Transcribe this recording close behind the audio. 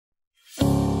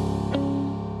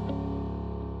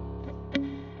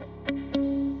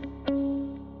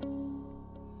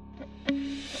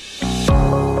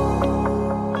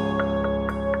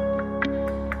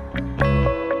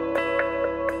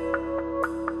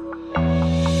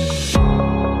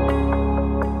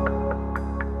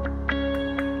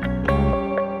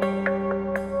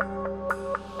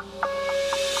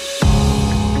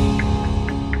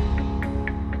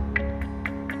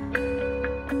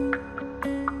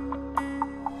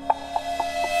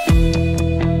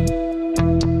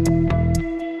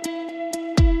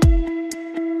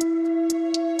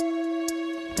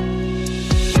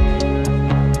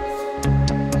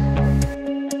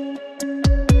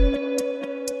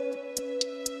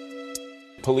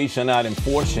police are not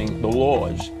enforcing the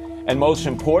laws. And most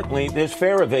importantly, there's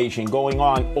fare evasion going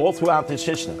on all throughout the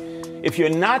system. If you're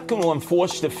not going to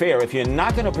enforce the fare, if you're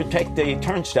not going to protect the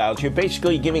turnstiles, you're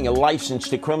basically giving a license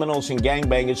to criminals and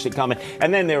gangbangers to come in.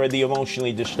 And then there are the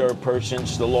emotionally disturbed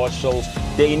persons, the lost souls.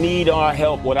 They need our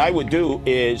help. What I would do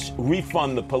is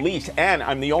refund the police. And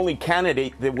I'm the only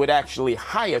candidate that would actually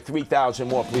hire 3,000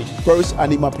 more police. First, I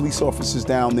need my police officers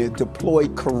down there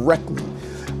deployed correctly.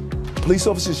 Police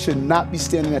officers should not be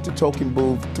standing at the token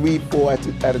booth 3, 4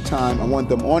 at a time. I want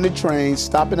them on the trains,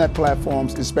 stopping at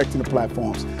platforms, inspecting the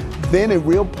platforms. Then a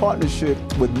real partnership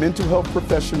with mental health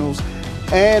professionals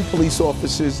and police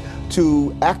officers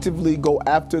to actively go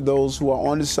after those who are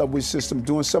on the subway system,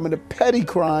 doing some of the petty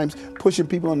crimes, pushing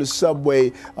people on the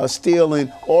subway,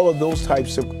 stealing, all of those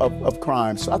types of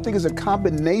crimes. So I think it's a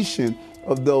combination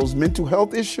of those mental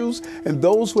health issues and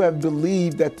those who have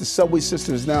believed that the subway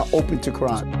system is now open to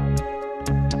crime.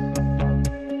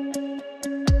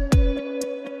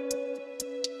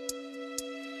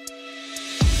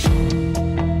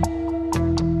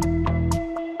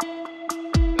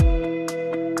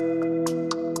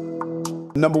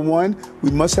 Number one, we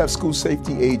must have school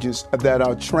safety agents that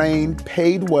are trained,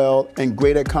 paid well, and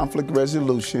great at conflict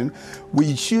resolution.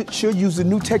 We should use the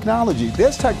new technology.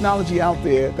 There's technology out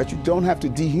there that you don't have to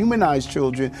dehumanize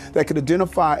children that can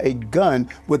identify a gun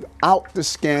without the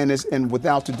scanners and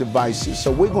without the devices. So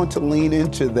we're going to lean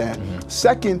into that.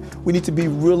 Second, we need to be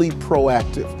really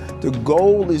proactive. The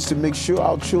goal is to make sure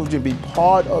our children be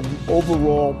part of the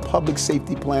overall public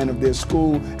safety plan of their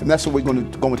school, and that's what we're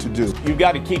going to do. You've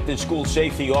got to keep the school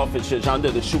safety officers under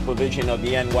the supervision of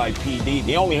the NYPD.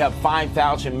 They only have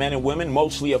 5,000 men and women,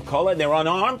 mostly of color. They're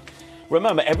unarmed.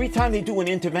 Remember, every time they do an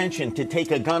intervention to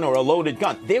take a gun or a loaded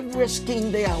gun, they're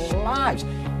risking their lives.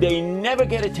 They never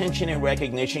get attention and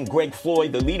recognition. Greg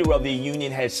Floyd, the leader of the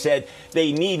union, has said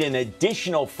they need an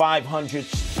additional 500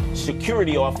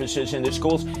 security officers in the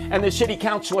schools, and the city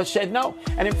council has said no.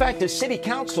 And in fact, the city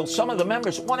council, some of the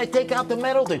members want to take out the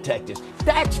metal detectors.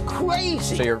 That's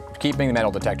crazy. So you're keeping the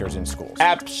metal detectors in schools?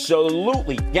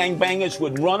 Absolutely. Gangbangers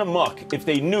would run amok if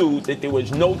they knew that there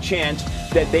was no chance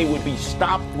that they would be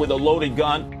stopped with a loaded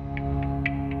gun.